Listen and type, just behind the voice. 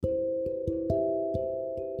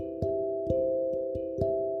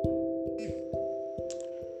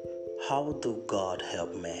How do God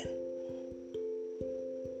help man?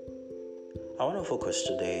 I want to focus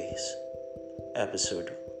today's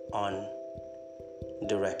episode on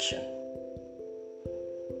direction.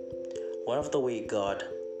 One of the ways God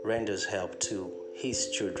renders help to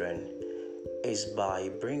His children is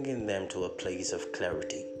by bringing them to a place of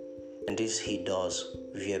clarity, and this He does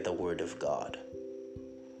via the Word of God.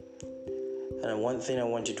 And one thing I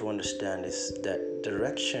want you to understand is that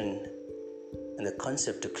direction and the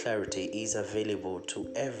concept of clarity is available to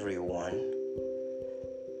everyone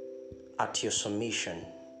at your submission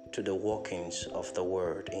to the workings of the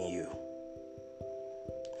Word in you.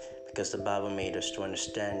 Because the Bible made us to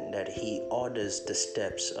understand that He orders the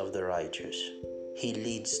steps of the righteous. He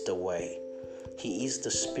leads the way. He is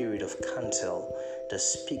the spirit of counsel that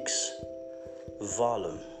speaks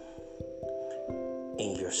volume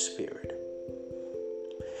in your spirit.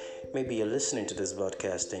 Maybe you're listening to this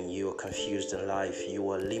broadcast and you are confused in life. You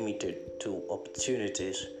are limited to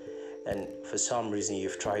opportunities, and for some reason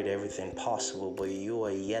you've tried everything possible, but you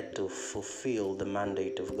are yet to fulfill the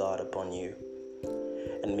mandate of God upon you.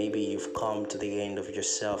 And maybe you've come to the end of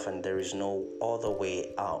yourself and there is no other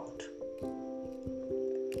way out.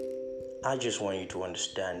 I just want you to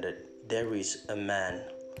understand that there is a man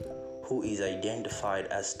who is identified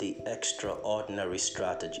as the extraordinary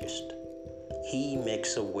strategist. He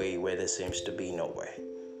makes a way where there seems to be no way.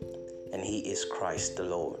 And He is Christ the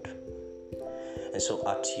Lord. And so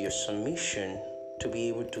at your submission to be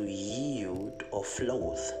able to yield or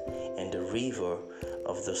flow in the river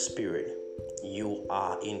of the Spirit, you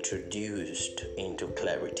are introduced into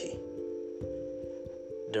clarity.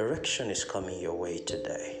 Direction is coming your way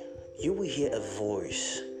today. You will hear a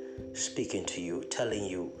voice speaking to you, telling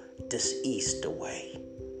you this is the way.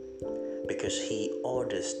 Because He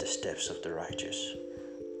orders the steps of the righteous.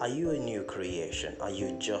 Are you a new creation? Are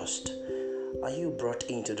you just? Are you brought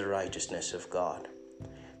into the righteousness of God?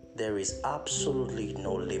 There is absolutely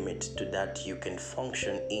no limit to that you can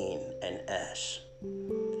function in and as.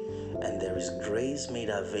 And there is grace made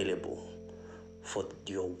available for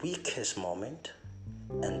your weakest moment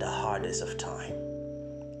and the hardest of time.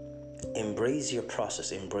 Embrace your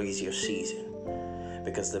process, embrace your season.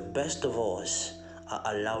 Because the best of us are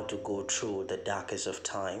allowed to go through the darkest of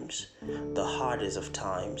times, the hardest of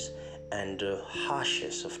times, and the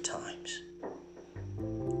harshest of times.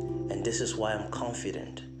 And this is why I'm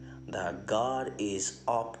confident that God is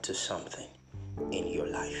up to something in your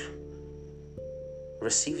life.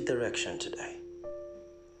 Receive direction today.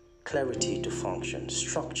 Clarity to function,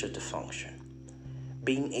 structure to function,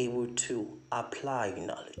 being able to apply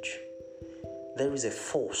knowledge. There is a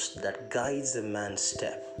force that guides a man's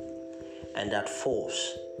step. And that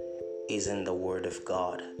force is in the Word of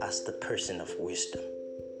God as the person of wisdom.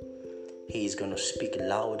 He is going to speak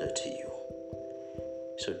louder to you.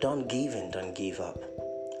 So don't give in, don't give up.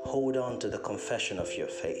 Hold on to the confession of your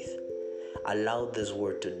faith. Allow this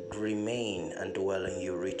word to remain and dwell in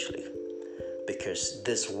you richly. Because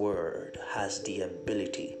this word has the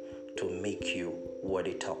ability to make you what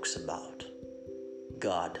it talks about.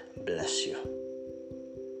 God bless you.